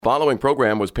Following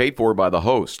program was paid for by the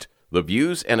host. The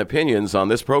views and opinions on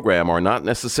this program are not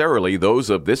necessarily those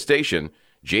of this station,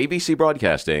 JVC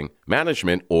Broadcasting,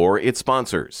 management, or its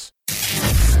sponsors.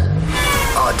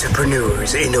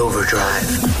 Entrepreneurs in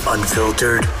Overdrive.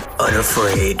 Unfiltered,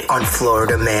 unafraid. On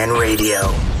Florida Man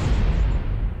Radio.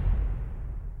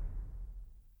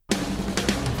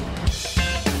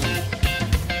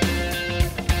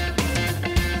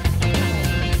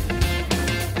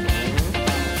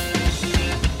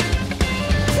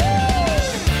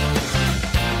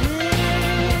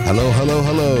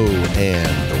 Hello,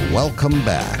 and welcome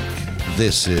back.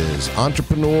 This is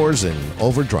Entrepreneurs in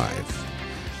Overdrive,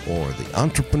 or the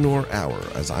Entrepreneur Hour,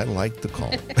 as I like to call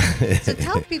it. So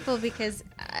tell people, because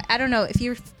I don't know, if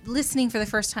you're listening for the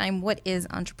first time, what is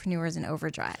Entrepreneurs in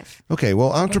Overdrive? Okay,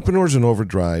 well, Entrepreneurs in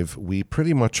Overdrive, we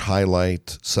pretty much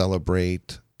highlight,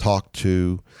 celebrate, talk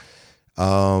to,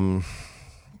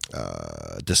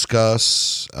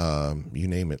 discuss, you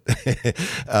name it.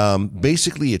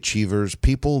 Basically achievers,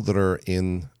 people that are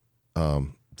in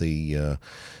the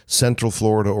Central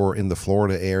Florida or in the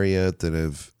Florida area that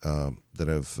have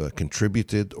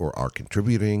contributed or are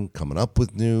contributing, coming up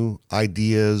with new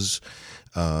ideas,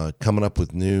 coming up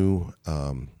with new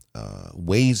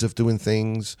ways of doing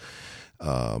things.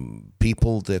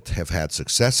 People that have had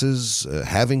successes,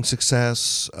 having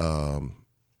success,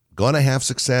 going to have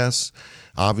success.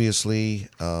 Obviously,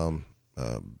 I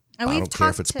don't care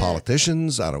if it's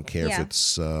politicians. I don't care if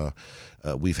it's.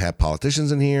 We've had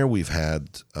politicians in here. We've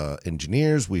had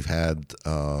engineers. We've had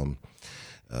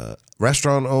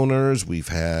restaurant owners. We've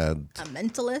had a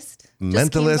mentalist.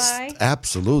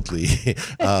 Absolutely.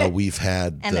 We've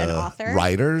had and an author.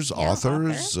 Writers,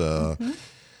 authors.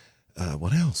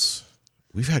 What else?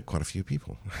 We've had quite a few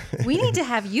people. We need to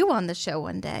have you on the show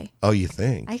one day. Oh, you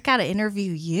think? I got to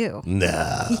interview you.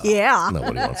 No. Yeah.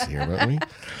 Nobody wants to hear about me.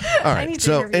 All right.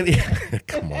 So,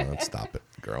 come on, stop it,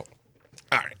 girl.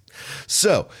 All right.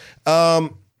 So,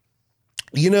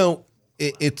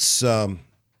 it's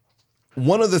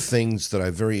one of the things that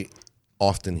I very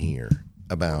often hear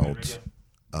about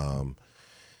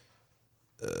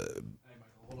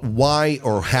why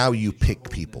or how you pick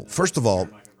people. First of all,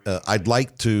 I'd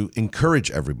like to encourage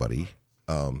everybody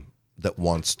that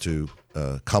wants to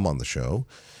come on the show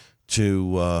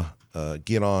to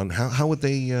get on. How would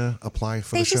they apply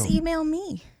for the show? They just email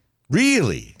me.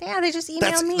 Really? Yeah, they just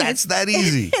email me. That's that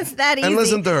easy. It's that easy. And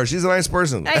listen to her; she's a nice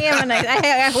person. I am a nice.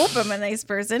 I hope I'm a nice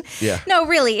person. Yeah. No,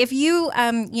 really. If you,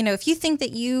 if you think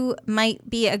that you might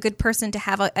be a good person to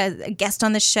have a guest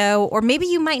on the show, or maybe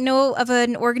you might know of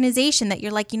an organization that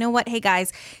you're like, you know what, hey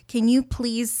guys, can you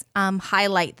please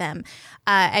highlight them?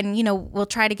 And we'll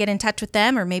try to get in touch with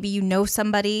them, or maybe you know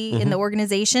somebody in the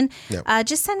organization. Yep.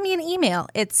 Just send me an email.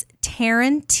 It's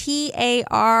Taryn,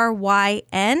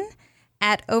 TARYN.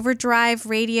 at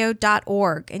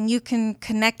overdriveradio.org. And you can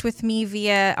connect with me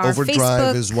via our Overdrive Facebook.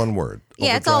 Overdrive is one word.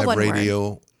 Yeah, it's all one word.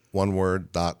 Radio, one word,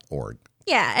 .org.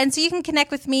 Yeah, and so you can connect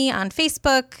with me on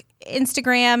Facebook,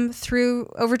 Instagram,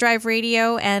 through Overdrive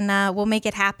Radio, and we'll make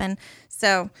it happen.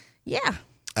 So, yeah.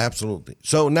 Absolutely.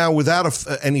 So now, without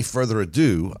any further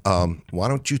ado, why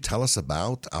don't you tell us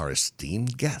about our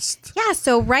esteemed guest? Yeah,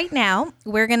 so right now,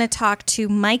 we're going to talk to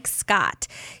Mike Scott.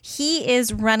 He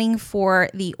is running for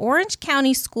the Orange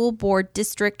County School Board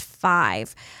District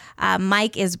 5.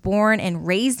 Mike is born and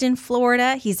raised in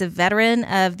Florida. He's a veteran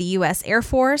of the U.S. Air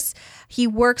Force. He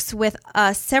works with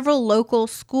several local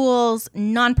schools,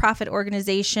 nonprofit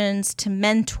organizations to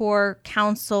mentor,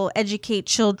 counsel, educate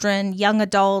children, young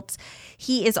adults.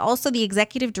 He is also the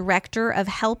executive director of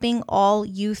Helping All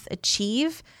Youth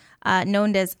Achieve,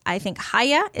 known as, I think,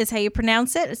 HIYA is how you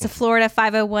pronounce it. It's a Florida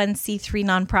 501c3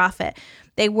 nonprofit.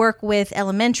 They work with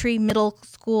elementary, middle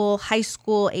school, high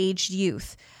school aged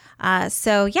youth.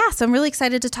 So I'm really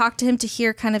excited to talk to him, to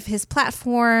hear kind of his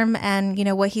platform and,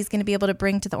 what he's going to be able to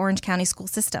bring to the Orange County school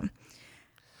system.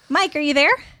 Mike, are you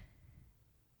there?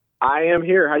 I am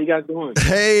here. How you guys doing?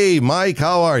 Hey, Mike,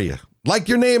 how are you? Like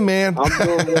your name, man. I'm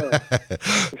doing well.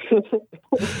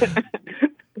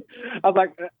 I was like,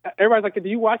 everybody's like, do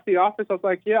you watch The Office? I was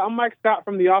like, yeah, I'm Mike Scott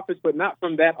from The Office, but not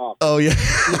from that office. Oh, yeah.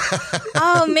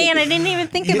 Oh, man, I didn't even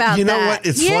think about that. You know what?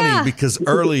 It's funny because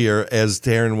earlier, as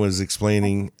Taryn was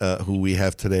explaining who we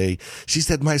have today, she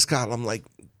said, Mike Scott. I'm like,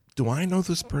 do I know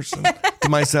this person? To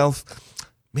myself,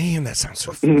 man, that sounds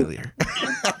so familiar.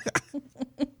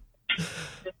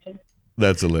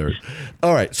 That's hilarious.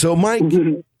 All right. So, Mike,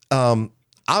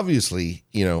 obviously,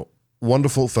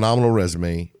 wonderful, phenomenal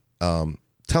resume.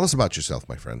 Tell us about yourself,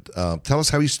 my friend. Tell us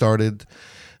how you started.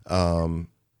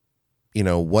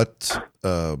 what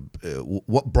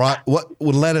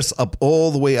led us up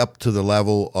all the way up to the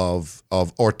level of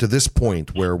or to this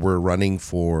point where we're running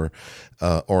for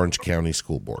Orange County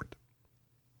School Board.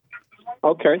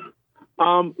 Okay.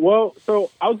 Well, so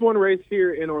I was born and raised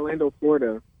here in Orlando,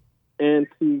 Florida, and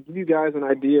to give you guys an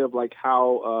idea of like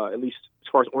how, at least as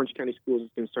far as Orange County schools is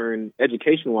concerned,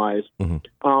 education-wise,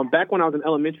 back when I was in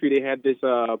elementary, they had this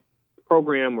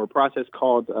program or process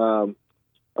called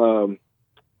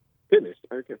goodness,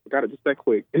 I forgot it just that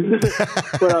quick.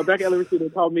 But back in elementary, they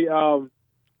called me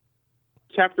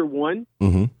Chapter 1.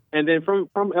 Mm-hmm. And then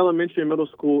from elementary and middle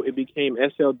school, it became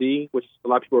SLD, which a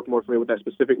lot of people are more familiar with that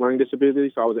specific learning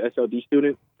disability. So I was an SLD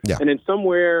student. Yeah. And then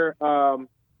somewhere along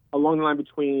the line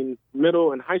between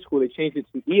middle and high school, they changed it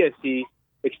to ESE,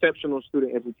 Exceptional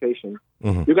Student Education.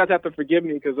 Mm-hmm. You guys have to forgive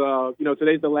me because,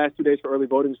 today's the last 2 days for early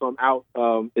voting, so I'm out.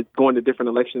 It's going to different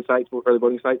election sites for early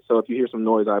voting sites. So if you hear some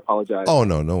noise, I apologize. Oh,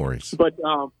 no worries. But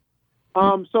I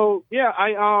was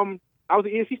an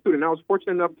ESE student. I was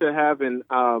fortunate enough to have an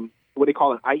what they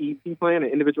call an IEP plan, an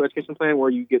individual education plan, where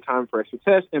you get time for extra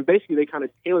tests, and basically they kind of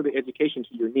tailor the education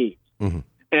to your needs. Mm-hmm.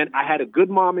 And I had a good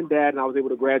mom and dad, and I was able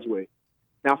to graduate.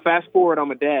 Now, fast forward,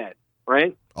 I'm a dad,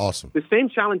 right? Awesome. The same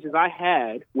challenges I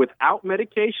had without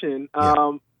medication,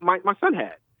 my son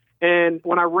had. And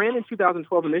when I ran in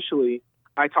 2012 initially,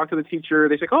 I talked to the teacher.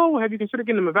 They said, "Oh, have you considered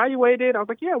getting them evaluated?" I was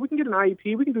like, "Yeah, we can get an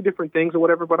IEP. We can do different things or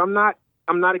whatever, but I'm not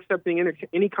accepting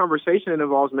any conversation that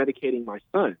involves medicating my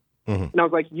son." Mm-hmm. And I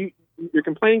was like, you're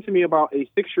complaining to me about a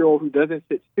 6-year-old who doesn't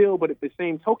sit still, but at the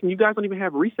same token, you guys don't even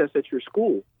have recess at your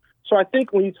school. So I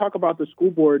think when you talk about the school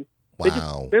board,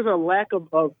 there's a lack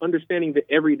of understanding the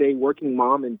everyday working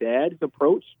mom and dad's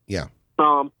approach. Yeah.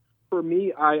 For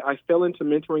me, I fell into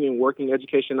mentoring and working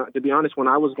education. To be honest, when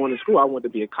I was going to school, I wanted to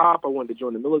be a cop. I wanted to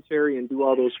join the military and do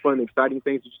all those fun, exciting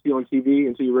things that you see on TV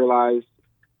until you realize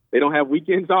they don't have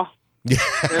weekends off. Yeah,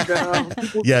 and,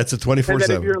 it's a 24/7.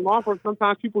 And if you're in law enforcement,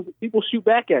 sometimes people shoot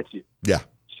back at you. Yeah.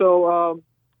 So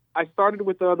I started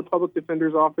with the public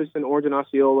defender's office in Orange and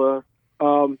Osceola,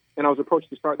 and I was approached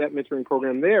to start that mentoring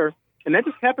program there, and that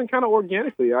just happened kind of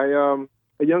organically. A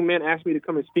young man asked me to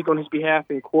come and speak on his behalf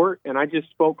in court, and I just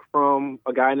spoke from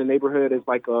a guy in the neighborhood as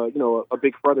like a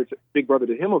big brother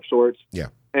to him of sorts. Yeah.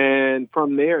 And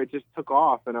from there, it just took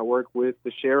off, and I worked with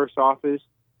the sheriff's office.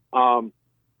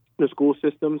 The school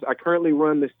systems. I currently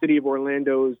run the City of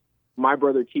Orlando's My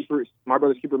Brother's Keeper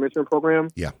mentoring program.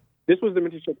 Yeah. This was the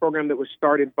mentorship program that was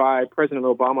started by President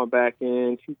Obama back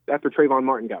after Trayvon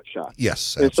Martin got shot.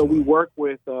 Yes, absolutely. And so we work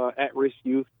with at-risk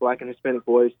youth, Black and Hispanic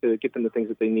boys, to get them the things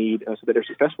that they need so that they're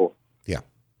successful. Yeah.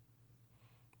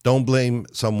 Don't blame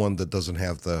someone that doesn't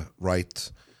have the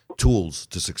right tools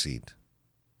to succeed.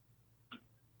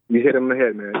 You hit them in the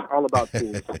head, man. It's all about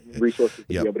tools, resources to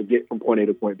be able to get from point A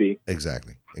to point B.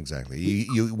 Exactly.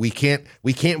 We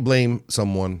can't blame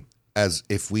someone as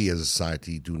if we as a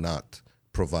society do not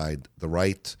provide the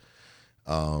right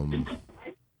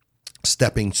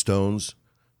stepping stones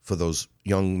for those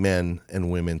young men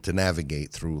and women to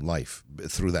navigate through life,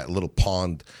 through that little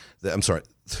pond. Through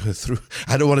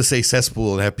I don't want to say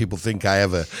cesspool and have people think I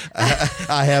have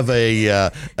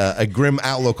a grim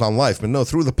outlook on life, but no,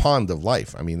 through the pond of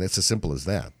life. I mean, it's as simple as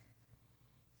that.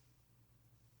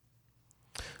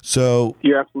 So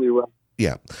you're absolutely right.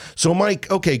 Yeah. So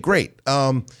Mike, okay, great.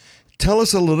 Tell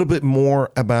us a little bit more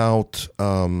about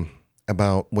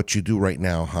what you do right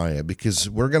now, Haya, because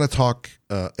we're going to talk.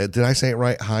 Did I say it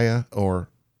right, Haya, or?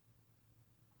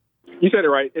 You said it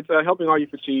right. It's helping all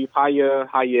youth achieve. Haya.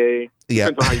 Yeah.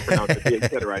 Depends on how you pronounce it. Yeah, you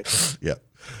said it right. Yeah.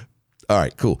 All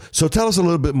right, cool. So tell us a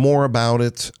little bit more about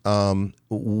it.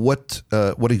 What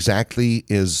exactly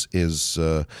is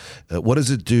what does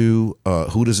it do?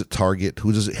 Who does it target?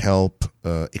 Who does it help?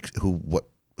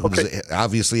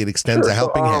 Obviously, it extends a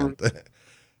helping hand.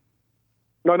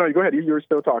 No, go ahead. You were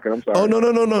still talking. I'm sorry. Oh, no.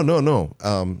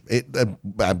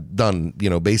 I'm done.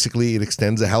 Basically, it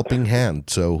extends a helping hand.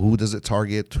 So who does it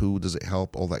target? Who does it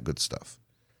help? All that good stuff.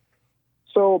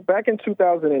 So back in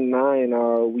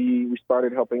 2009, we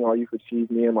started helping all youth achieve.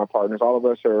 Me and my partners. All of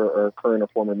us are current or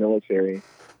former military.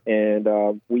 And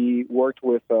we worked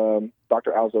with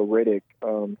Dr. Alzo Riddick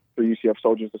through UCF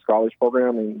Soldiers to Scholars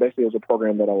program. And basically, it was a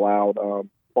program that allowed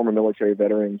former military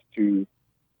veterans to,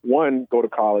 one, go to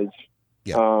college,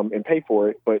 and pay for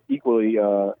it, but equally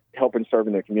help and serve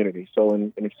in their community. So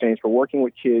in exchange for working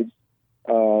with kids,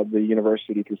 the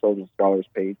university through Soldiers and Scholars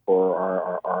paid for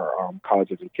our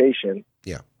college education.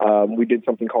 Yeah. We did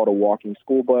something called a walking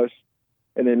school bus.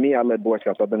 And then I led Boy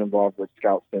Scouts. I've been involved with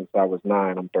Scouts since I was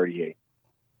 9. I'm 38.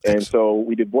 And so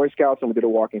we did Boy Scouts and we did a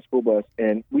walking school bus.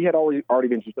 And we had already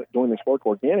been just doing this work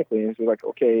organically. And so like,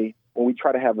 okay, when we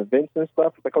try to have events and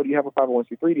stuff, it's like, oh, do you have a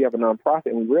 501c3? Do you have a nonprofit?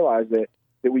 And we realized that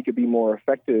we could be more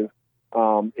effective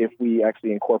if we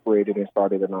actually incorporated and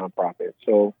started a nonprofit.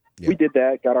 So we did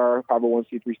that, got our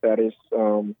 501c3 status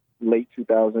late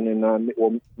 2009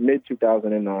 or mid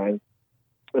 2009.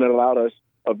 And it allowed us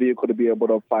a vehicle to be able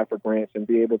to apply for grants and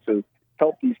be able to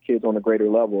help these kids on a greater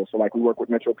level. So like we work with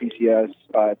Metro PCS.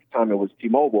 At the time it was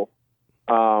T-Mobile.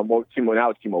 Now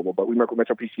it's T-Mobile, but we work with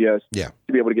Metro PCS to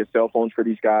be able to get cell phones for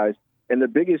these guys. And the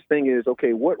biggest thing is,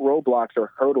 okay, what roadblocks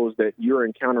or hurdles that you're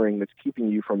encountering that's keeping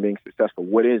you from being successful?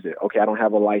 What is it? Okay, I don't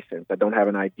have a license. I don't have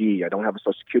an ID. I don't have a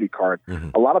social security card. Mm-hmm.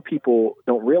 A lot of people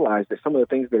don't realize that some of the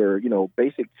things that are,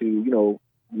 basic to,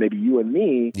 maybe you and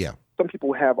me, some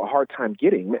people have a hard time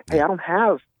getting. Hey, I don't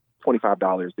have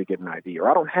 $25 to get an ID, or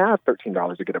I don't have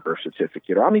 $13 to get a birth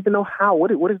certificate, or I don't even know how.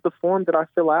 What is the form that I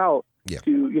fill out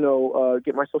to,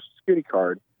 get my social security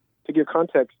card? To give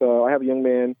context, I have a young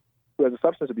man who has a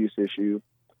substance abuse issue.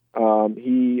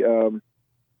 He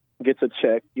gets a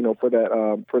check, for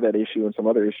that issue and some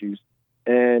other issues.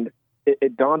 And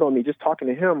it dawned on me just talking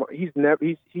to him. He's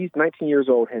 19 years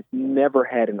old, has never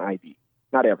had an ID,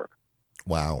 not ever.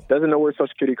 Wow. Doesn't know where his social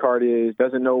security card is,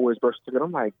 doesn't know where his birth certificate.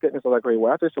 I'm like, goodness, I'm like, great.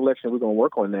 Well, after this election, we're going to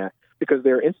work on that, because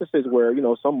there are instances where,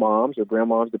 some moms or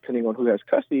grandmoms, depending on who has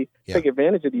custody, take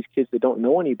advantage of these kids that don't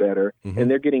know any better, and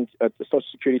they're getting a social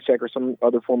security check or some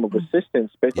other form of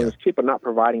assistance based on this kid, but not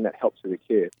providing that help to the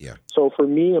kid. Yeah. So for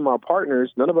me and my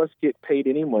partners, none of us get paid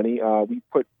any money. We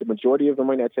put the majority of the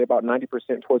money, I'd say about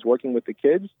 90%, towards working with the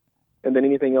kids. And then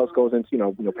anything else goes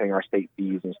into, paying our state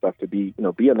fees and stuff to be a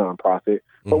nonprofit.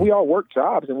 But we all work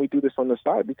jobs, and we do this on the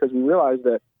side because we realize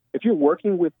that if you're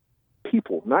working with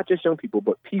people, not just young people,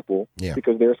 but people,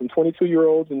 because there are some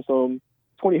 22-year-olds and some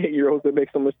 28-year-olds that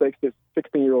make some mistakes that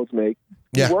 16-year-olds make.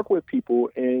 You work with people,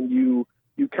 and you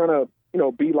kind of,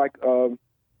 be like a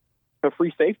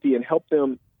free safety and help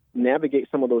them navigate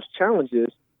some of those challenges.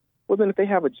 Well, then if they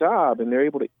have a job and they're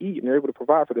able to eat and they're able to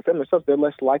provide for their family themselves, they're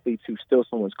less likely to steal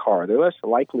someone's car. They're less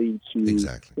likely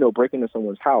to, break into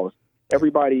someone's house.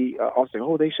 Everybody also say,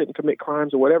 oh, they shouldn't commit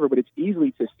crimes or whatever, but it's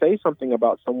easy to say something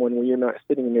about someone when you're not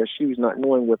sitting in their shoes, not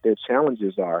knowing what their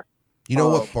challenges are. You know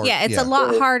what part? Yeah, it's a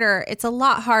lot harder. It's a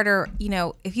lot harder,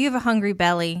 if you have a hungry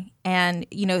belly and,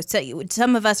 so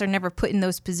some of us are never put in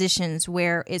those positions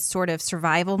where it's sort of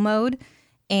survival mode,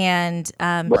 and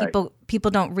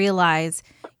people don't realize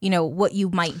what you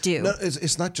might do. No,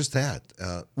 it's not just that,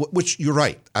 which you're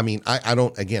right. I mean, I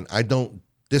don't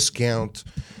discount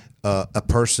a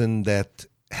person that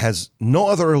has no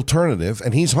other alternative,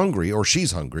 and he's hungry or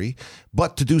she's hungry,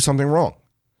 but to do something wrong,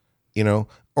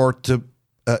 or to,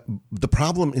 the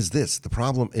problem is this. The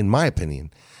problem, in my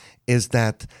opinion, is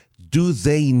that do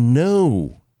they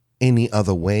know any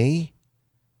other way,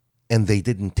 and they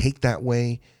didn't take that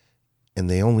way, and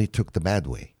they only took the bad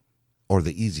way or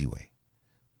the easy way?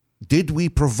 Did we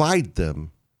provide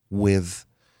them with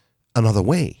another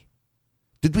way?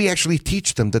 Did we actually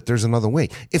teach them that there's another way?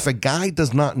 If a guy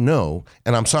does not know,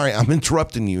 and I'm sorry, I'm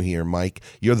interrupting you here, Mike,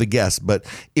 you're the guest, but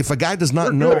if a guy does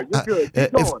not know,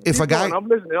 if a guy, I'm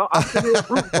listening, I'm sitting here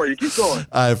rooting for you. Keep going.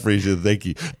 I appreciate it. Thank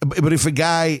you. But if a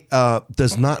guy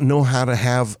does not know how to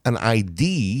have an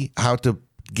ID, how to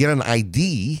get an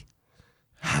ID,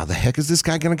 how the heck is this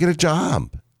guy going to get a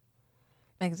job?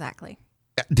 Exactly.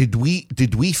 Did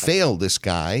we fail this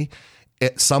guy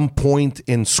at some point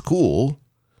in school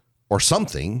or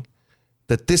something,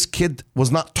 that this kid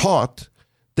was not taught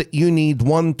that you need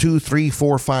 1, 2, 3,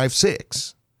 4, 5,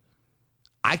 6?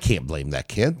 I can't blame that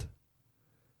kid.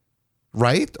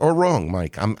 Right or wrong,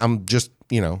 Mike? I'm just,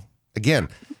 again,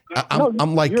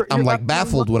 I'm like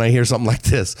baffled when I hear something like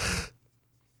this.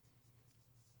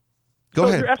 Go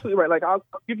ahead. You're absolutely right. Like, I'll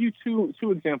give you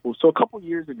two examples. So a couple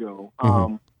years ago,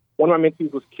 one of my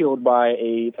mentees was killed by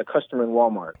a customer in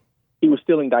Walmart. He was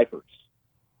stealing diapers.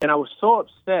 And I was so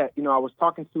upset. I was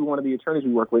talking to one of the attorneys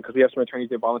we work with, because we have some attorneys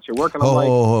that volunteer work. And I'm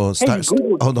hold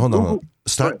on.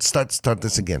 Start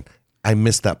this again. I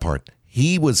missed that part.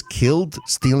 He was killed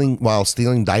while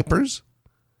stealing diapers?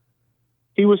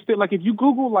 He was still, like, if you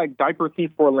Google, like, diaper thief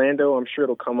Orlando, I'm sure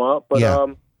it'll come up.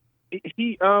 But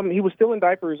he was stealing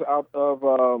diapers out of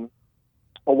a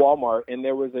Walmart, and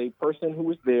there was a person who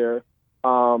was there.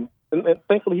 And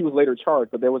thankfully, he was later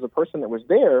charged, but there was a person that was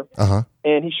there,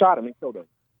 and he shot him and killed him.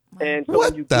 And so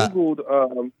when you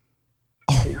Googled,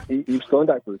 he was stealing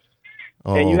diapers.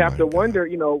 And you have to wonder,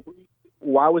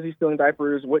 why was he stealing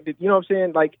diapers? What did, you know what I'm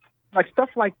saying? Like, like stuff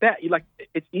like that.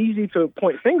 It's easy to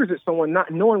point fingers at someone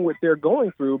not knowing what they're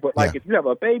going through. But like if you have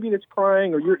a baby that's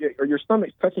crying or your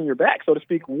stomach's touching your back, so to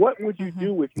speak, what would you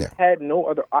do if you had no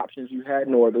other options? You had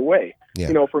no other way. Yeah.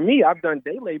 You know, for me, I've done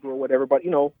day labor or whatever, but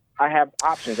you know, I have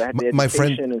options. I had the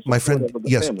education and support of the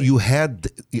yes, family. you had.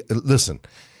 Listen,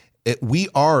 we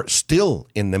are still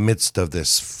in the midst of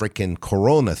this freaking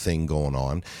corona thing going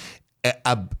on.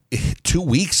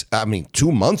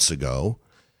 2 months ago,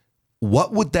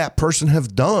 what would that person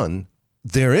have done?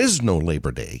 There is no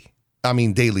Labor Day.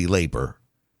 Daily labor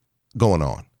going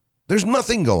on. There's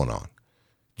nothing going on.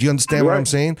 Do you understand what I'm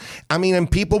saying?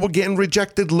 And people were getting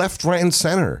rejected left, right, and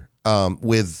center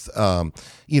with,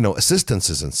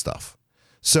 assistances and stuff.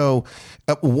 So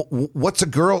what's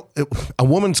a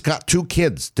woman's got 2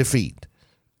 kids to feed.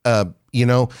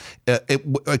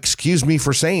 Excuse me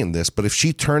for saying this, but if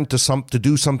she turned to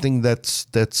do something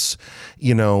that's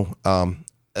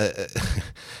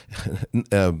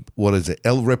what is it?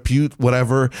 El repute,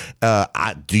 whatever.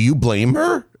 Do you blame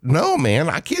her? No, man.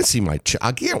 I can't see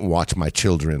I can't watch my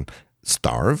children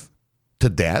starve to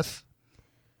death.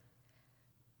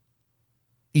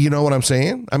 You know what I'm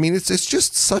saying? It's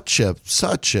just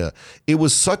it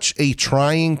was such a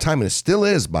trying time, and it still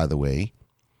is, by the way.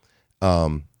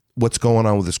 What's going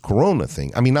on with this corona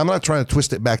thing? I'm not trying to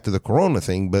twist it back to the corona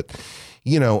thing, but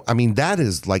that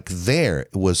is like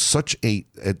it was such a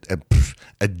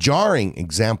jarring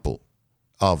example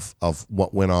of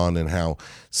what went on and how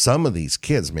some of these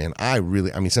kids, man,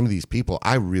 some of these people,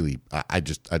 I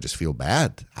just feel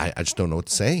bad. I just don't know what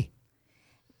to say.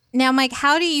 Now, Mike,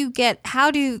 how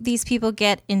do these people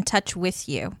get in touch with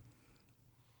you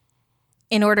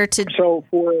in order to? So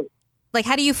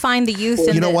how do you find the youth?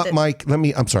 You know what, Mike?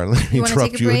 I'm sorry. Let me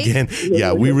interrupt you again.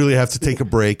 Yeah, we really have to take a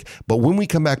break. But when we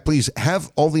come back, please have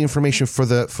all the information for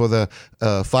the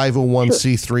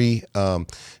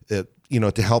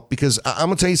 501c3, to help, because I'm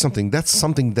gonna tell you something. That's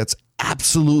something that's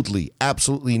absolutely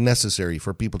necessary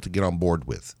for people to get on board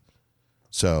with.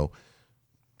 So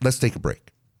let's take a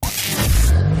break.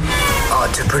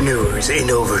 Entrepreneurs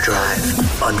in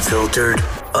Overdrive, unfiltered,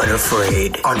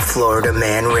 unafraid, on Florida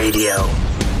Man Radio.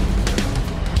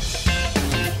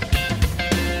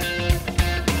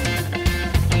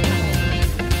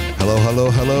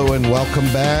 Hello, and welcome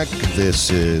back. This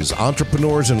is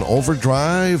Entrepreneurs in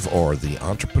Overdrive, or the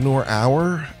Entrepreneur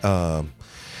Hour.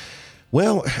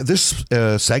 This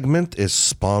segment is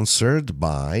sponsored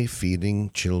by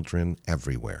Feeding Children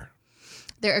Everywhere.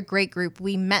 They're a great group.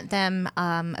 We met them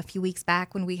a few weeks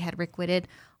back when we had Rick Whitted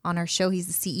on our show. He's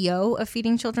the CEO of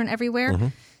Feeding Children Everywhere. Mm-hmm.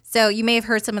 So you may have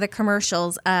heard some of the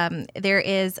commercials. There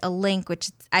is a link, which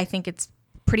I think it's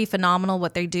pretty phenomenal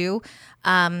what they do.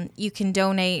 You can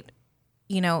donate,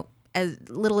 as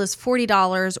little as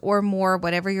 $40 or more,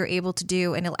 whatever you're able to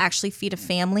do, and it'll actually feed a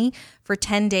family for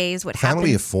 10 days.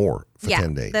 Family of 4 for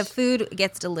 10 days. The food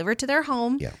gets delivered to their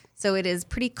home. Yeah. So it is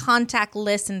pretty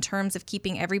contactless in terms of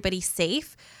keeping everybody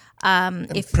safe.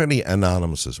 Pretty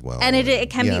anonymous as well. And it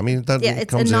can be.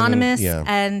 It's anonymous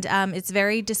and it's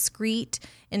very discreet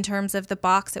in terms of the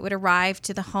box that would arrive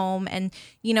to the home. And,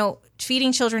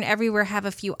 Feeding Children Everywhere have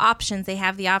a few options. They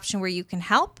have the option where you can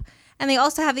help, and they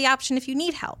also have the option if you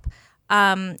need help.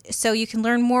 So you can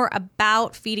learn more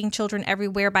about Feeding Children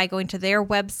Everywhere by going to their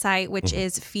website, which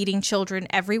is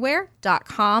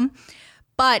feedingchildreneverywhere.com.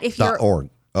 But if you're .org.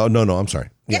 Oh, no, I'm sorry.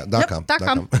 Yeah, .com.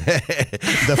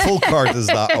 The full card is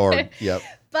 .org. Yep.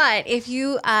 But if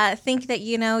you think that,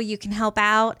 you can help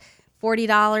out,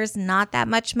 $40, not that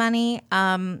much money,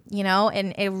 and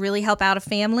it really help out a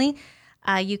family,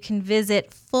 you can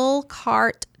visit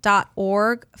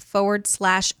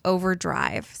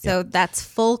fullcart.org/overdrive. So that's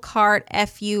fullcart,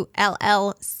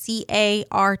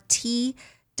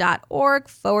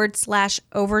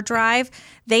 FULLCART.org/overdrive.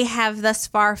 They have thus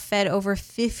far fed over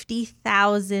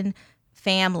 50,000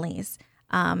 families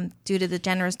due to the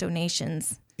generous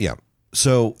donations. Yeah.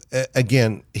 So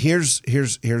again, here's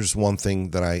one thing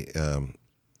that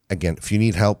again, if you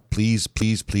need help, please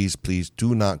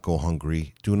do not go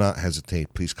hungry. Do not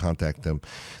hesitate. Please contact them.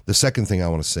 The second thing I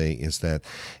want to say is that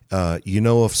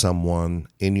of someone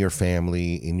in your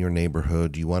family, in your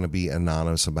neighborhood, you want to be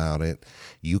anonymous about it,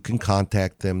 you can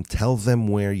contact them. Tell them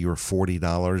where your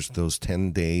 $40, those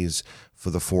 10 days for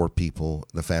the 4 people,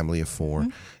 the family of 4,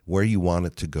 where you want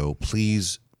it to go.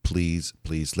 Please,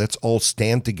 let's all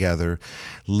stand together.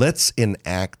 Let's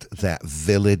enact that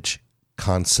village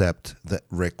concept that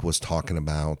Rick was talking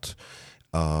about.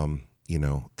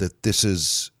 That this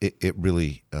is it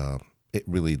really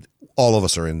all of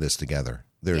us are in this together.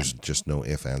 There's just no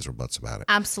ifs, ands, or buts about it.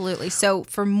 Absolutely. So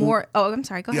for more, I'm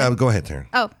sorry, go ahead. Yeah, go ahead, Taryn.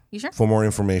 Oh, you sure? For more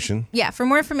information. Yeah, for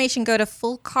more information, go to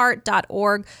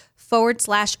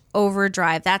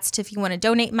fullcart.org/overdrive. That's if you want to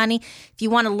donate money. If you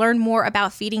want to learn more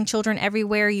about Feeding Children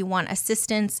Everywhere, you want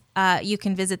assistance, you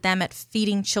can visit them at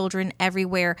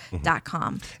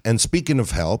feedingchildreneverywhere.com. And speaking of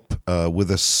help,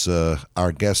 with us,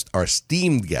 our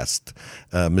esteemed guest,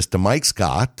 Mr. Mike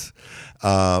Scott.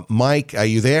 Mike, are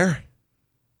you there?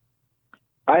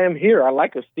 I am here. I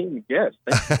like esteemed guest.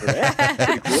 Thank you for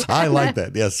that. I like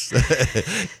that. Yes.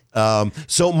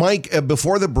 So, Mike,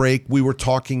 before the break, we were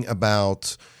talking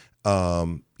about,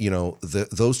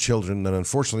 those children that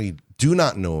unfortunately do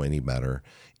not know any better,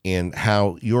 and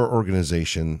how your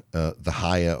organization, the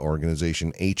HAYA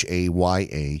organization,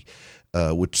 HAYA,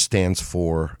 which stands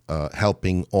for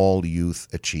Helping All Youth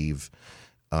Achieve.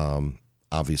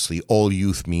 Obviously, all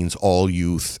youth means all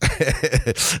youth.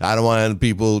 I don't want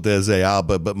people to say,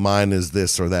 but mine is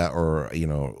this or that or,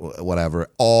 whatever.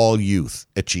 All youth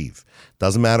achieve.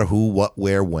 Doesn't matter who, what,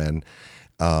 where, when.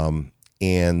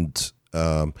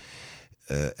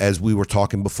 As we were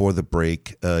talking before the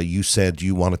break, you said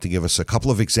you wanted to give us a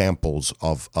couple of examples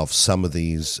of some of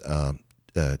these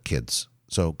kids.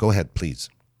 So go ahead, please.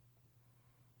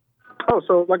 Oh,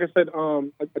 so like I said, I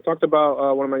talked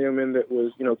about one of my young men that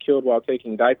was, killed while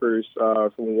taking diapers from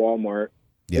Walmart.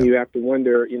 Yeah. And you have to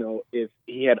wonder, if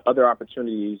he had other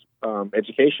opportunities,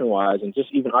 education-wise and just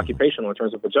even occupational in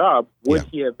terms of a job, would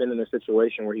he have been in a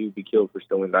situation where he would be killed for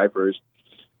stealing diapers?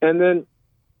 And then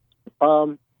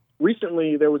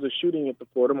recently there was a shooting at the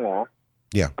Florida Mall.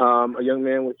 Yeah. A young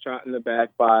man was shot in the back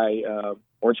by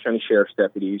Orange County Sheriff's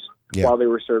deputies while they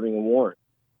were serving a warrant.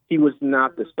 He was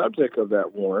not the subject of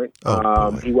that warrant.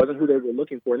 He wasn't who they were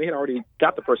looking for, and they had already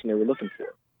got the person they were looking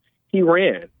for. He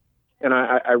ran, and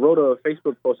I wrote a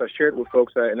Facebook post. I shared it with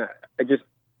folks, and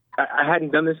I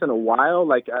hadn't done this in a while.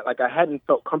 Like I hadn't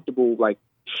felt comfortable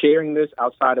sharing this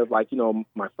outside of my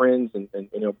friends and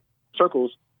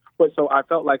circles. But so I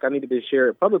felt like I needed to share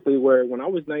it publicly, where when I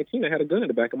was 19, I had a gun in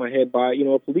the back of my head by,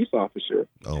 a police officer.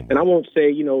 And I won't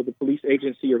say, the police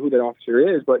agency or who that officer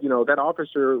is, but, that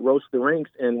officer rose to the ranks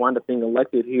and wound up being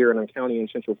elected here in a county in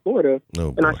Central Florida.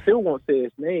 And I still won't say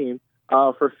his name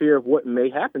for fear of what may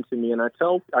happen to me. And I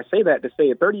say that to say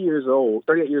at 38 years old,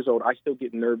 I still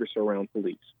get nervous around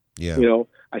police. Yeah.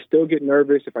 I still get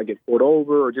nervous if I get pulled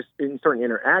over or just in certain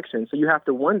interactions. So you have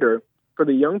to wonder, for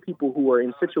the young people who are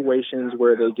in situations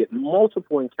where they get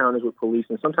multiple encounters with police,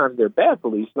 and sometimes they're bad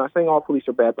police, not saying all police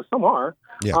are bad, but some are,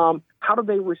 how do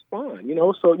they respond?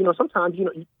 So, sometimes,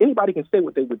 anybody can say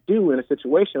what they would do in a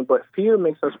situation, but fear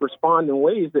makes us respond in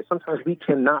ways that sometimes we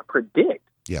cannot predict.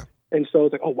 Yeah. And so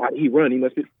it's like, why did he run? He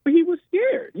must be, but he was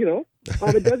scared,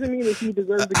 It doesn't mean that he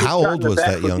deserves to get How shot old in the was back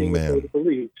that for young being man? afraid of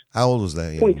police. How old was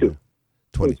that young 22.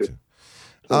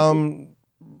 man? 22.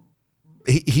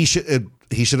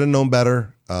 He should have known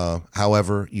better.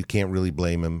 However, you can't really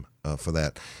blame him for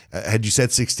that. Had you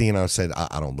said 16, I would say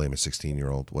I don't blame a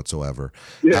 16-year-old whatsoever.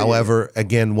 However,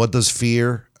 again, what does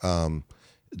fear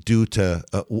do to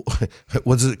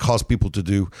what does it cause people to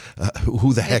do?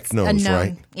 Who the heck knows, unknown.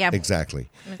 right? Yeah, Exactly.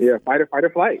 Yeah, fight or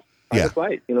flight. Fight or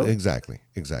flight. Exactly.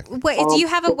 Wait, do you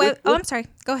have a web? I'm sorry.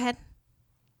 Go ahead.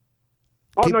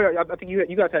 I think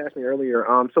you guys had asked me earlier.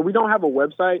 So we don't have a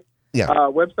website. Yeah.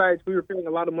 Websites, we were paying a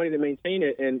lot of money to maintain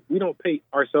it, and we don't pay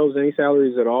ourselves any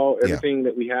salaries at all. Everything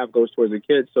that we have goes towards the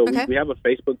kids. So we have a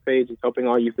Facebook page. It's Helping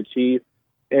All Youth Achieve.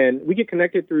 And we get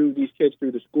connected through these kids,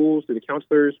 through the schools, through the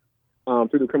counselors,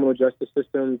 through the criminal justice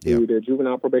system, through the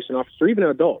juvenile probation officer, even an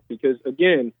adult. Because,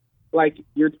 again,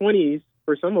 your 20s,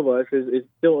 for some of us, is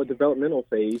still a developmental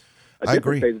phase. I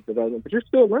agree. Phase of development, but you're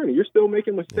still learning. You're still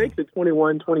making mistakes at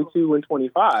 21, 22, and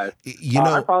 25.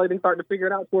 I probably didn't start to figure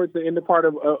it out towards the end part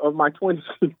of my 20s,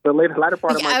 the later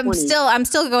part of my 20s. I'm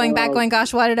still going back,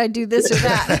 gosh, why did I do this or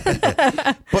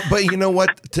that? but you know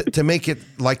what? To make it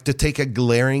to take a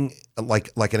glaring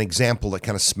like an example that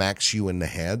kind of smacks you in the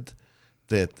head.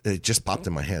 That it just popped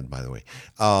in my head, by the way.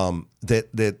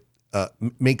 That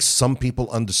makes some people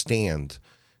understand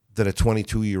that a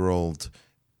 22-year-old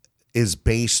is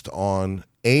based on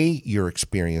A, your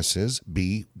experiences,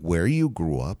 B, where you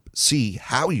grew up, C,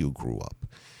 how you grew up.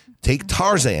 Take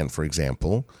Tarzan, for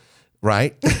example,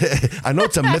 right? I know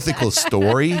it's a mythical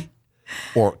story,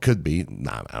 or it could be,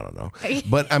 I don't know.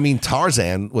 But I mean,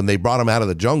 Tarzan, when they brought him out of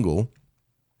the jungle,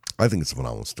 I think it's a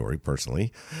phenomenal story,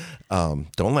 personally. Don't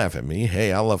laugh at me.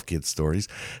 Hey, I love kids' stories.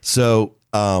 So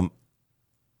how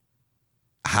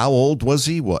old was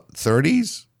he? What,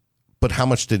 30s? But how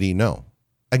much did he know?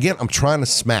 Again, I'm trying to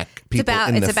smack people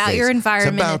in the face. It's about your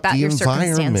environment, it's about your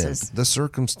circumstances. The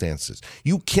circumstances.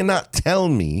 You cannot tell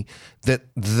me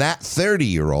that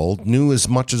 30-year-old knew as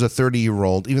much as a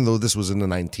 30-year-old, even though this was in the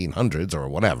 1900s or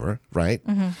whatever, right?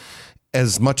 Mm-hmm.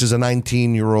 As much as a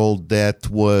 19-year-old that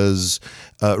was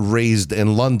raised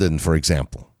in London, for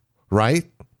example.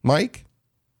 Right, Mike?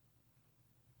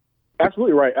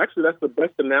 Absolutely right. Actually, that's the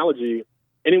best analogy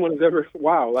anyone has ever.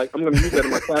 Wow, like I'm going to use that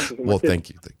in my classes. Well, thank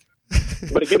you.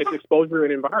 But again, it's exposure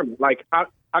and environment. Like, how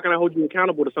can I hold you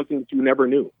accountable to something that you never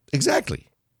knew? Exactly.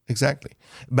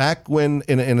 Back when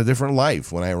in a different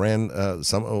life, when I ran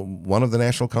one of the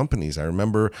national companies, I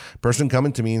remember a person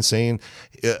coming to me and saying,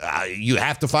 "You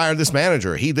have to fire this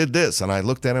manager. He did this." And I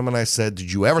looked at him and I said,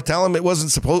 "Did you ever tell him he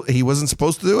wasn't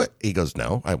supposed to do it?" He goes,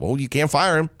 "No." Well, you can't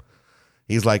fire him.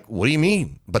 He's like, "What do you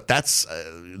mean? But that's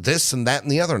this and that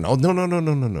and the other."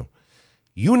 No.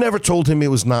 You never told him it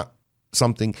was not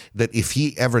something that if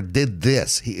he ever did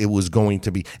this, it was going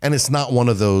to be. And it's not one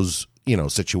of those,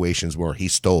 situations where he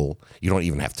stole. You don't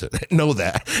even have to know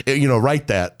that, write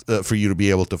that for you to be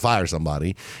able to fire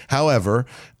somebody. However,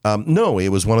 no, it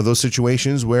was one of those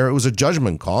situations where it was a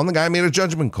judgment call, and the guy made a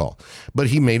judgment call, but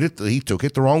he took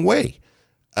it the wrong way.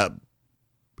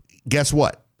 Guess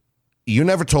what? You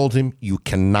never told him. You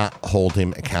cannot hold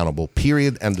him accountable,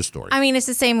 period, end of story. I mean, it's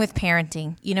the same with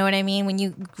parenting. You know what I mean? When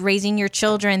you raising your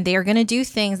children, they're going to do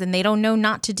things and they don't know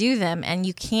not to do them. And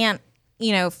you can't,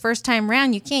 first time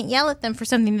round, you can't yell at them for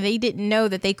something they didn't know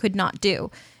that they could not do,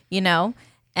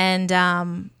 And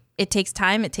it takes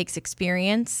time. It takes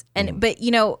experience. But,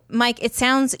 Mike, it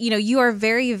sounds, you are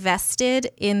very vested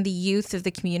in the youth of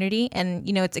the community. And,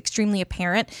 it's extremely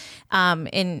apparent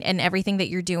in everything that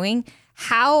you're doing.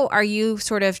 How are you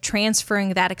sort of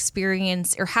transferring that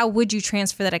experience, or how would you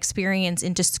transfer that experience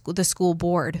into the school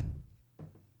board?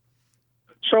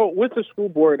 So with the school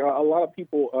board, a lot of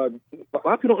people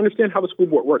don't understand how the school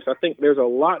board works. I think there's a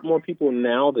lot more people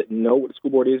now that know what the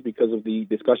school board is because of the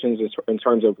discussions in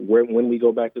terms of when we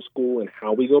go back to school and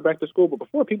how we go back to school. But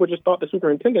before, people just thought the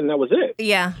superintendent, and that was it.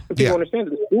 Yeah. People understand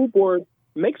that the school board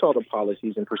makes all the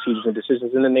policies and procedures and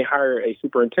decisions, and then they hire a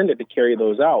superintendent to carry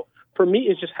those out. For me,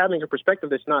 it's just having a perspective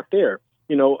that's not there.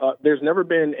 There's never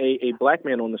been a black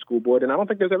man on the school board, and I don't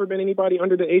think there's ever been anybody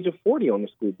under the age of 40 on the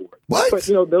school board. What? But,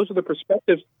 those are the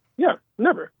perspectives. Yeah,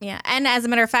 never. Yeah, and as a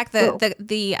matter of fact,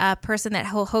 the person that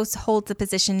holds the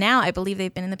position now, I believe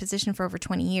they've been in the position for over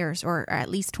 20 years, or at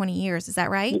least 20 years. Is that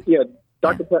right? Yeah,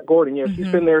 Dr. Pat Gordon,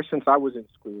 she's been there since I was in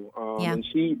school. And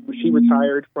she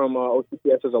retired from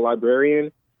OCPS as a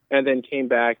librarian, and then came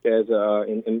back as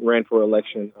and ran for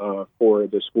election for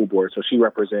the school board. So she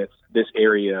represents this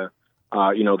area,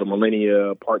 the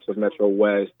Millennia, parts of Metro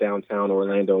West, downtown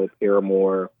Orlando,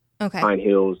 Paramore, Pine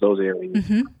Hills, those areas.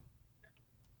 Mm-hmm.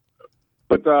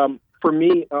 But for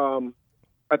me,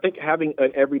 I think having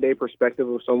an everyday perspective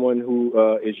of someone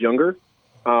who is younger,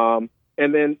 and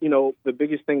then, the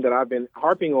biggest thing that I've been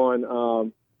harping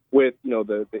on with,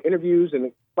 the interviews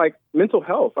and like mental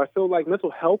health. I feel like mental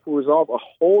health will resolve a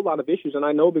whole lot of issues. And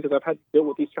I know because I've had to deal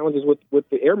with these challenges with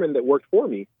the airmen that worked for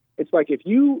me. It's like if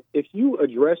you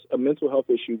address a mental health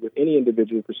issue with any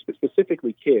individual,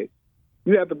 specifically kids,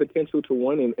 you have the potential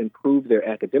to, improve their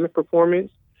academic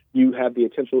performance. You have the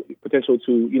potential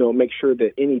to, make sure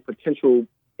that any potential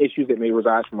issues that may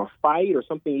reside from a fight or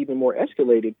something even more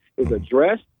escalated is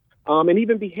addressed. And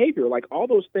even behavior, like all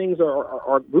those things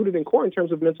are rooted in core in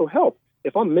terms of mental health.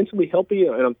 If I'm mentally healthy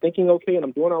and I'm thinking okay and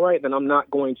I'm doing all right, then I'm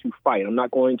not going to fight. I'm not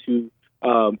going to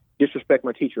disrespect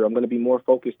my teacher. I'm going to be more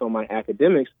focused on my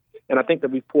academics. And I think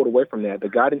that we've pulled away from that. The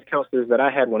guidance counselors that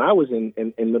I had when I was in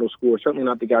middle school are certainly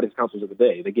not the guidance counselors of the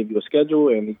day. They give you a schedule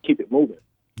and keep it moving.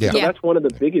 Yeah. So that's one of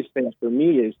the biggest things for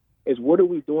me is what are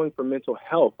we doing for mental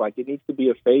health? Like it needs to be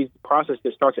a phased process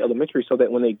that starts at elementary so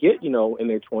that when they get, in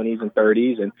their 20s and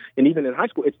 30s and even in high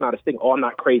school, it's not a stigma. Oh, I'm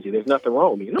not crazy. There's nothing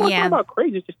wrong with me. No, it's not about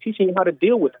crazy. It's just teaching you how to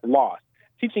deal with loss,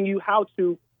 teaching you how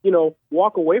to,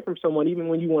 walk away from someone even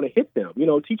when you want to hit them,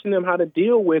 teaching them how to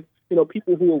deal with,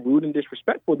 people who are rude and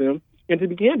disrespectful to them. And to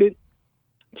begin it,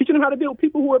 teaching them how to deal with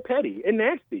people who are petty and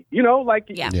nasty,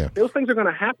 those things are going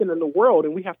to happen in the world.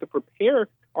 And we have to prepare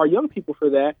our young people for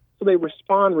that so they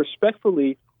respond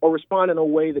respectfully or respond in a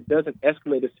way that doesn't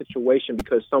escalate a situation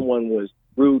because someone was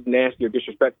rude, nasty, or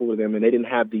disrespectful to them and they didn't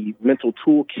have the mental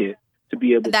toolkit to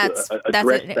be able to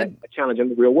address that challenge in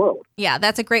the real world. Yeah,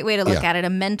 that's a great way to look at it, a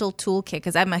mental toolkit,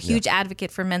 because I'm a huge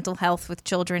advocate for mental health with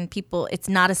children. People, it's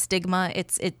not a stigma.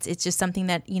 It's just something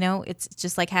that, it's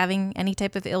just like having any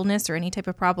type of illness or any type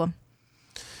of problem.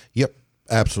 Yep,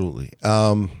 absolutely.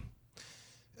 How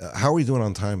are we doing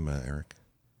on time, Eric?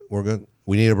 We're good?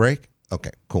 We need a break?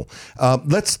 Okay, cool.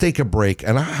 Let's take a break.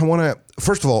 And I want to,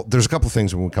 first of all, there's a couple of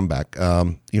things when we come back.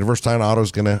 Universal Tire and Auto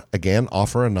is going to, again,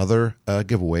 offer another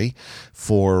giveaway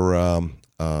for an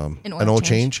oil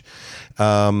change.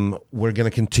 We're going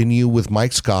to continue with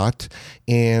Mike Scott.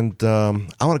 And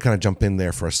I want to kind of jump in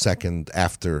there for a second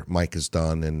after Mike is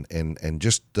done and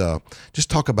just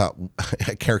talk about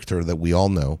a character that we all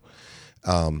know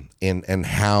and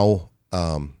how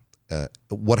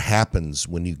what happens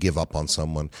when you give up on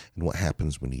someone and what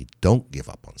happens when you don't give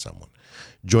up on someone.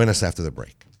 Join us after the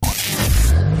break.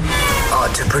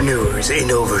 Entrepreneurs in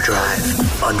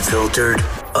Overdrive. Unfiltered,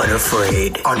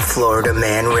 unafraid. On Florida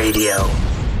Man Radio.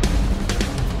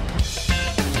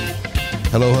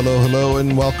 Hello,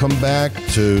 and welcome back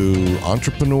to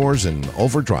Entrepreneurs in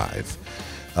Overdrive.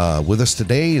 With us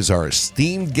today is our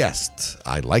esteemed guest.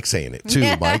 I like saying it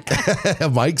too, Mike.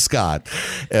 Mike Scott.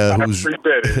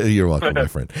 You're welcome, my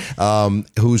friend.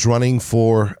 Who's running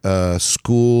for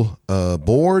school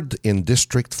board in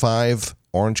District 5,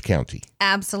 Orange County.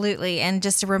 Absolutely. And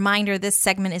just a reminder, this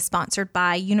segment is sponsored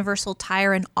by Universal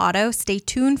Tire and Auto. Stay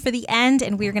tuned for the end,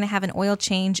 and we're going to have an oil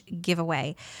change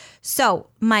giveaway. So,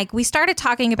 Mike, we started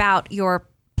talking about your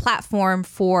platform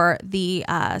for the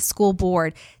school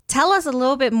board. Tell us a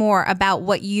little bit more about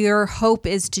what your hope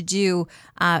is to do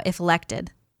if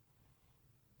elected.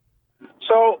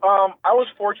 So I was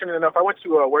fortunate enough. I went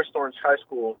to West Orange High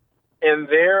School, and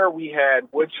there we had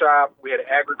wood shop, we had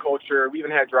agriculture, we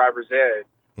even had driver's ed.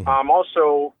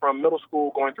 Also, from middle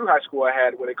school going through high school, I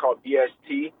had what they call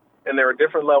BST, and there are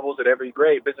different levels at every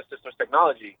grade, business systems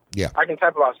technology. Yeah. I can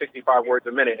type about 65 words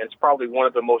a minute, and it's probably one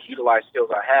of the most utilized skills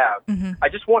I have. Mm-hmm. I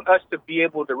just want us to be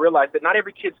able to realize that not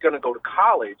every kid's going to go to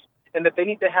college, and that they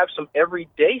need to have some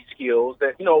everyday skills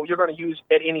that, you're going to use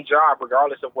at any job,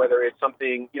 regardless of whether it's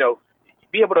something,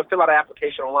 be able to fill out an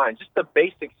application online, just the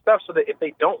basic stuff so that if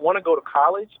they don't want to go to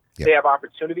college, they have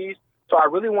opportunities. So I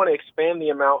really want to expand the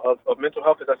amount of mental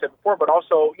health, as I said before, but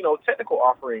also, technical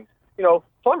offerings.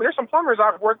 Plumbing. There's some plumbers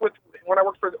I've worked with when I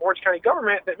worked for the Orange County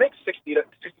government that make $60,000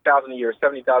 a year,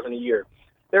 $70,000 a year.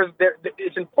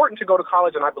 It's important to go to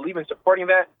college, and I believe in supporting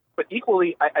that. But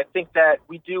equally, I think that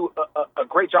we do a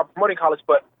great job promoting college,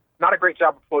 but not a great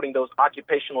job of promoting those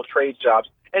occupational trades jobs.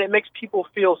 And it makes people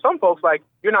feel, some folks, like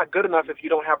you're not good enough if you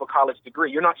don't have a college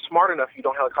degree. You're not smart enough if you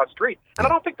don't have a college degree. And I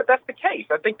don't think that that's the case.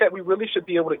 I think that we really should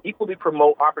be able to equally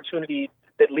promote opportunities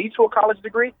that lead to a college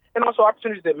degree and also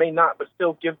opportunities that may not, but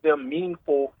still give them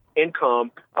meaningful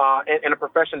income and a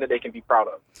profession that they can be proud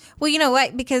of. Well, you know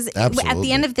what? Because Absolutely. At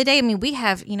the end of the day, I mean, we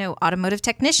have, automotive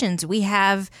technicians. We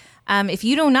have, if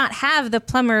you do not have the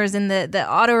plumbers and the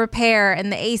auto repair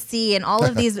and the AC and all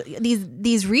of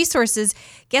these resources,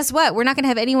 guess what? We're not going to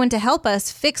have anyone to help us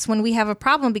fix when we have a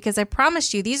problem, because I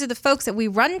promise you, these are the folks that we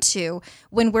run to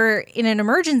when we're in an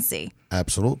emergency.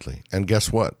 Absolutely. And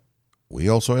guess what? We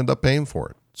also end up paying for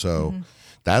it. So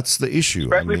that's the issue.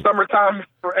 Especially summertime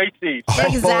for AC.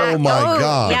 Exactly. Oh, my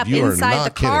God. Yep, You are inside not the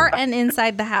car kidding. and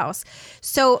inside the house.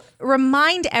 So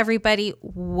remind everybody,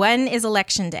 when is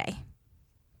Election Day?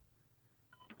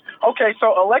 Okay,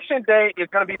 so Election Day is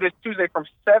going to be this Tuesday from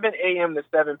 7 a.m. to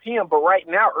 7 p.m., but right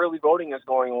now early voting is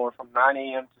going on from 9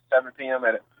 a.m. to 7 p.m.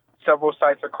 at several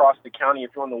sites across the county.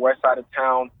 If you're on the west side of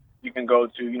town, you can go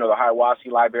to, the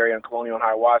Hiawassee Library on Colonial and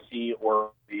Hiawassee, or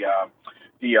the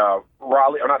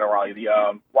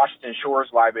Washington Shores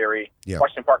Library,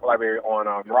 Washington Park Library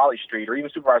on Raleigh Street, or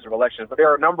even Supervisor of Elections. But there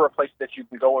are a number of places that you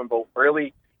can go and vote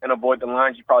early and avoid the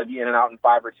lines. You'd probably be in and out in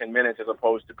 5 or 10 minutes, as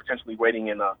opposed to potentially waiting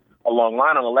in a long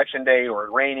line on Election Day, or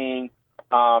it raining.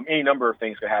 Any number of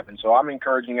things could happen. So I'm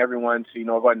encouraging everyone to,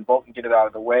 go ahead and vote and get it out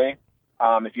of the way.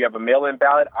 If you have a mail-in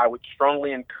ballot, I would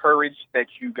strongly encourage that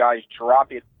you guys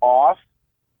drop it off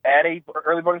at a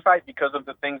early voting site, because of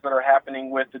the things that are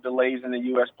happening with the delays in the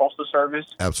U.S. Postal Service.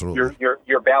 Absolutely.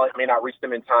 Your ballot may not reach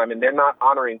them in time, and they're not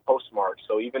honoring postmarks.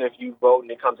 So even if you vote and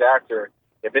it comes after,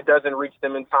 if it doesn't reach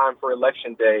them in time for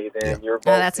Election Day, then your vote.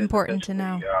 That's important to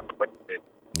know.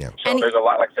 Yeah. So there's a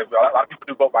lot, like I said, a lot of people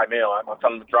do vote by mail. I'm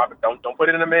telling them to drop it. Don't put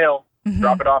it in the mail. Mm-hmm.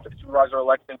 Drop it off at the supervisor of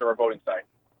elections or a voting site.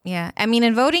 Yeah. I mean,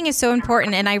 and voting is so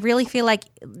important. And I really feel like,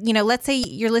 let's say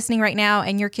you're listening right now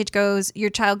and your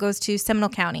child goes to Seminole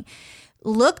County.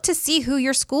 Look to see who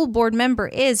your school board member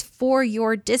is for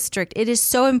your district. It is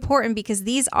so important, because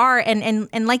these are, and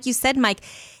like you said, Mike,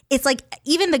 it's like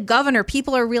even the governor,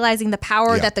 people are realizing the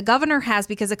power that the governor has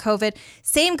because of COVID.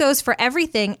 Same goes for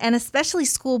everything, and especially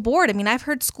school board. I mean, I've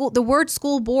heard the word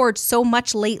school board so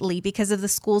much lately because of the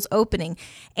schools opening.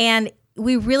 And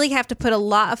we really have to put a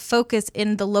lot of focus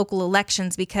in the local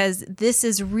elections, because this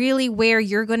is really where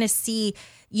you're going to see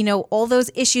all those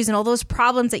issues and all those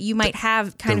problems that you might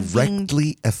have kind of being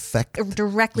directly affect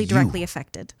directly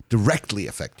affected. Directly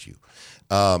affect you.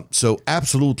 So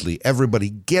absolutely, everybody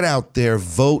get out there,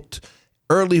 vote,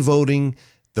 early voting.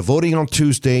 The voting on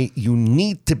Tuesday, you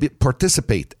need to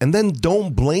participate. And then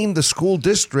don't blame the school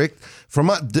district for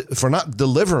not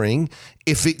delivering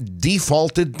if it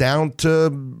defaulted down to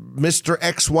Mr.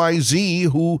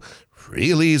 XYZ, who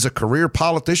really is a career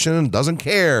politician and doesn't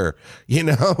care,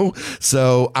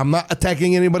 So I'm not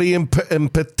attacking anybody in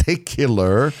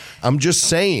particular. I'm just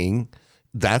saying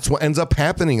that's what ends up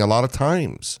happening a lot of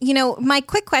times. My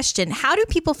quick question, how do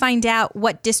people find out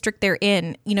what district they're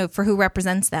in, for who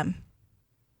represents them?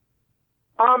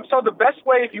 So the best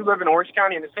way, if you live in Orange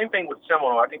County, and the same thing with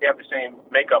Seminole, I think they have the same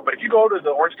makeup, but if you go to the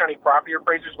Orange County Property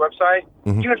Appraiser's website,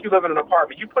 even if you live in an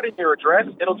apartment, you put in your address,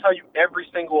 it'll tell you every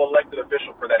single elected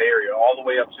official for that area, all the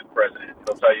way up to the president.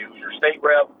 It'll tell you your state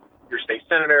rep, your state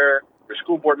senator, your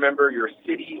school board member, your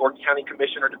city or county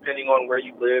commissioner, depending on where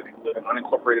you live. If you live in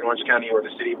unincorporated Orange County or the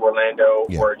city of Orlando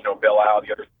or, Belle Isle,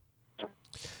 the other.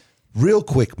 Real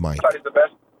quick, Mike. Website is the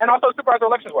best. And also Supervisor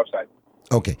Elections website.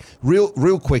 Okay.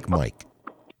 Real quick, Mike.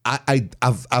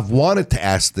 I've wanted to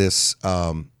ask this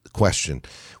question.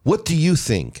 What do you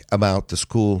think about the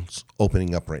schools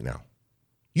opening up right now?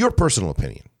 Your personal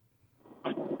opinion.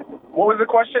 What was the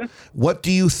question? What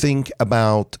do you think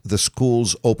about the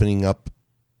schools opening up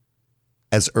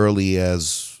as early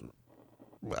as,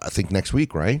 I think, next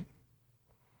week, right?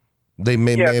 They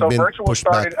may have been pushed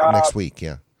back next week,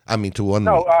 yeah. I mean, to 1 week.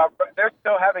 No, they're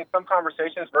still having some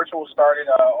conversations. Virtual started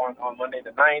on Monday the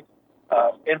 9th.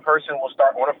 In-person will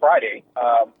start on a Friday,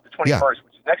 the 21st,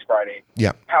 which is next Friday.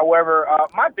 Yeah. However,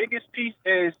 my biggest piece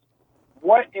is,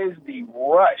 what is the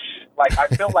rush? Like, I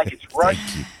feel like it's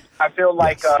rushed. I feel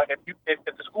like if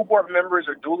the school board members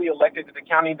are duly elected to the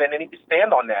county, then they need to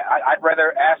stand on that. I'd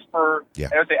rather ask for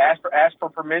ask for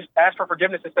permission, ask for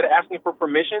forgiveness instead of asking for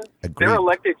permission. Agreed. They're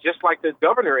elected just like the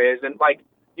governor is, and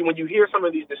when you hear some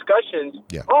of these discussions,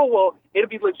 it'll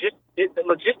be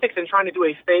logistics and trying to do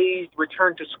a phased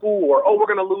return to school, or we're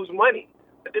going to lose money.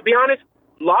 But to be honest,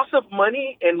 loss of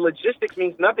money and logistics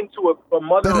means nothing to a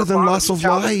mother. Better than loss of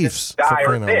lives.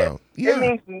 Yeah. It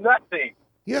means nothing.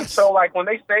 Yes. So, when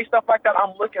they say stuff like that,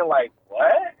 I'm looking like,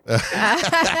 what? So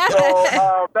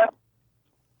that's.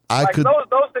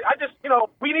 Those things, I just,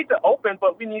 we need to open,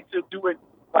 but we need to do it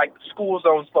like school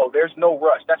zone slow. There's no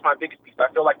rush. That's my biggest piece.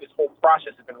 I feel like this whole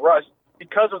process has been rushed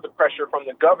because of the pressure from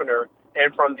the governor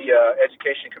and from the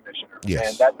education commissioner.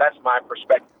 Yes. And that's my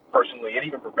perspective personally and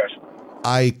even professionally.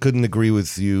 I couldn't agree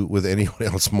with anyone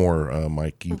else more,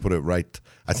 Mike. You put it right.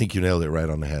 I think you nailed it right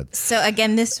on the head. So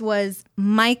again, this was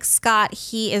Mike Scott.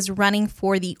 He is running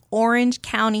for the Orange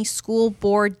County School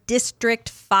Board District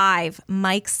 5.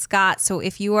 Mike Scott. So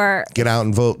if you are... Get out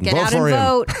and vote.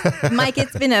 Vote. Mike,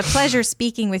 it's been a pleasure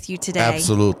speaking with you today.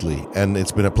 Absolutely. And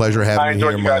it's been a pleasure having you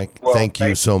here, Mike. Well, Thank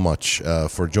you so much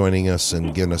for joining us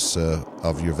and giving us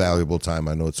of your valuable time.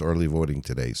 I know it's early voting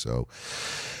today, so...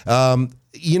 okay.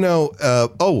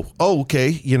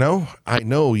 I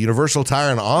know Universal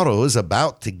Tire and Auto is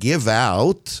about to give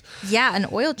out. Yeah, an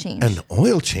oil change.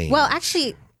 Well,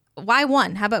 actually, why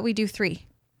one? How about we do 3?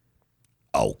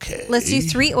 Okay. Let's do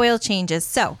 3 oil changes.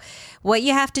 So what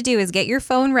you have to do is get your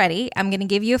phone ready. I'm going to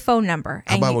give you a phone number.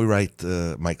 How about we write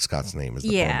Mike Scott's name as the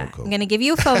promo code? I'm going to give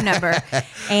you a phone number,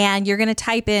 and you're going to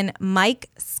type in Mike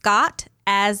Scott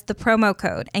as the promo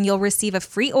code, and you'll receive a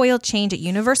free oil change at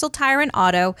Universal Tire and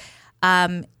Auto.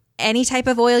 Any type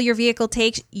of oil your vehicle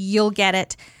takes, you'll get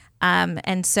it.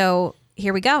 And so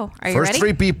here we go. Are you ready? First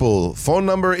 3 people. Phone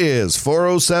number is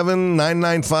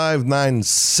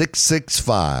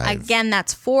 407-995-9665. Again,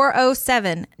 that's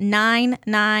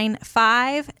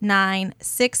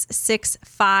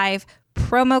 407-995-9665.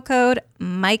 Promo code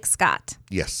Mike Scott.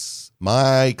 Yes,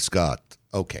 Mike Scott.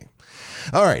 Okay.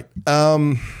 All right.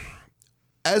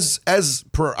 As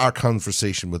per our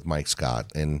conversation with Mike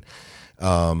Scott, and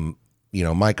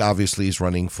Mike obviously is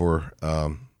running for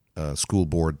school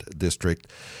board district.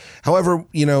 However,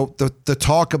 the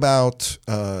talk about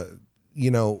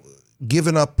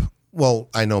giving up. Well,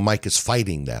 I know Mike is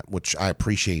fighting that, which I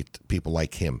appreciate people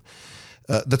like him.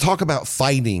 The talk about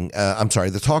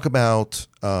the talk about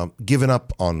giving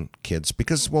up on kids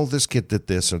because, this kid did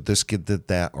this or this kid did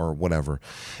that or whatever.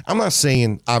 I'm not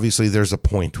saying, obviously, there's a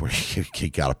point where you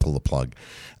got to pull the plug.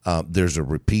 There's a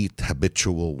repeat,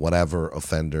 habitual, whatever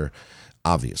offender,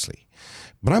 obviously.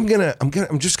 But I'm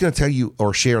just gonna tell you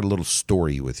or share a little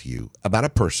story with you about a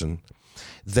person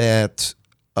that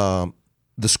the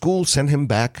school sent him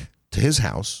back to his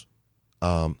house.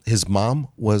 His mom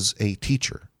was a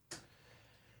teacher.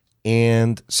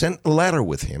 and sent a letter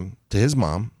with him to his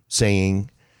mom saying,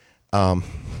 that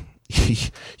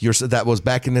was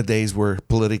back in the days where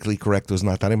politically correct was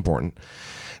not that important,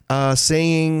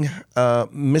 saying,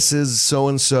 Mrs.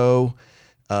 So-and-so,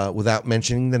 without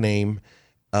mentioning the name,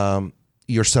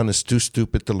 your son is too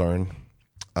stupid to learn,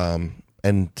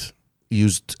 and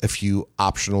used a few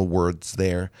optional words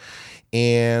there,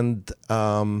 and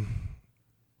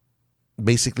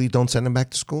basically don't send him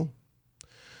back to school.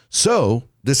 So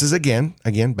this is again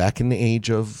back in the age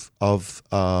of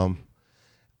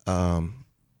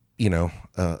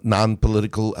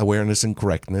non-political awareness and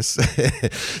correctness.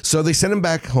 So they sent him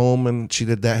back home, and she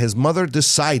did that. His mother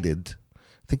decided,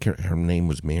 I think her name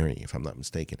was Mary, if I'm not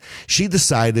mistaken. She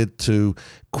decided to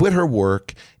quit her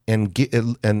work and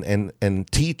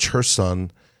teach her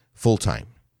son full time.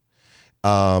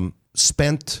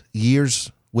 Spent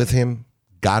years with him,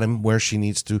 got him where she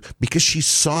needs to, because she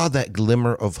saw that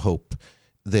glimmer of hope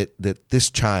that this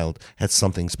child had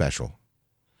something special.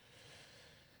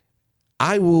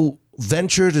 I will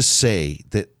venture to say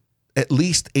that at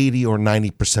least 80 or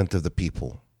 90% of the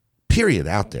people, period,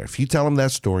 out there, if you tell them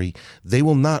that story, they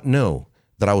will not know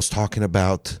that I was talking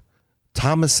about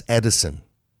Thomas Edison.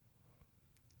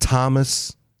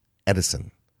 Thomas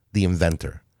Edison, the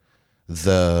inventor.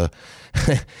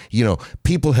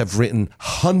 People have written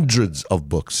hundreds of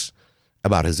books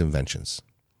about his inventions.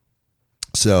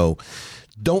 So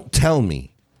don't tell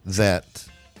me that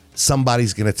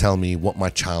somebody's going to tell me what my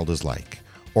child is like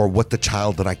or what the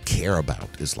child that I care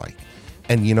about is like.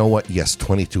 And you know what? Yes,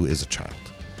 22 is a child.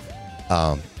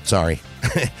 Sorry.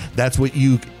 That's what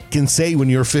you can say when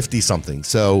you're 50-something.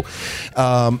 So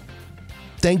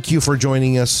thank you for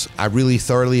joining us. I really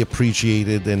thoroughly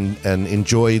appreciated and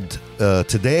enjoyed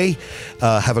today.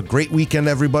 Have a great weekend,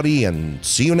 everybody, and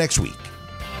see you next week.